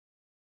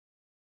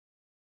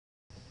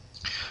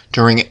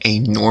During a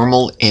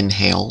normal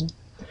inhale,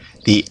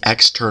 the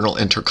external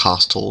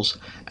intercostals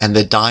and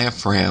the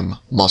diaphragm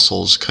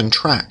muscles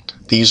contract.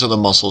 These are the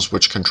muscles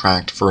which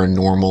contract for a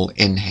normal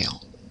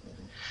inhale.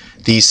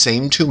 These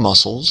same two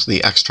muscles,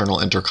 the external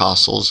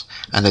intercostals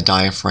and the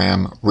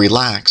diaphragm,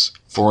 relax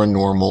for a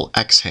normal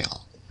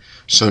exhale.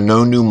 So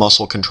no new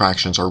muscle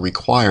contractions are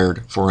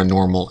required for a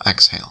normal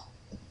exhale.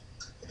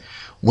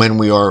 When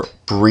we are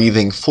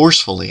breathing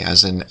forcefully,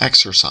 as in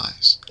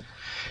exercise,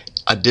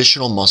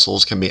 additional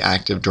muscles can be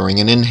active during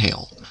an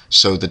inhale.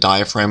 So the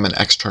diaphragm and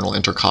external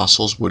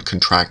intercostals would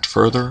contract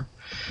further,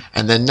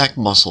 and then neck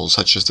muscles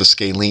such as the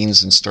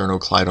scalenes and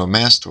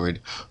sternocleidomastoid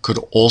could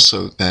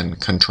also then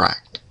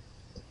contract.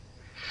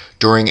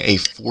 During a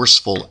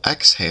forceful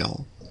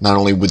exhale, not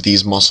only would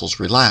these muscles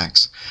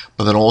relax,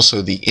 but then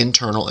also the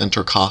internal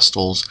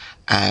intercostals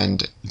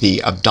and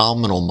the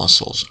abdominal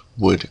muscles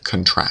would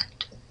contract.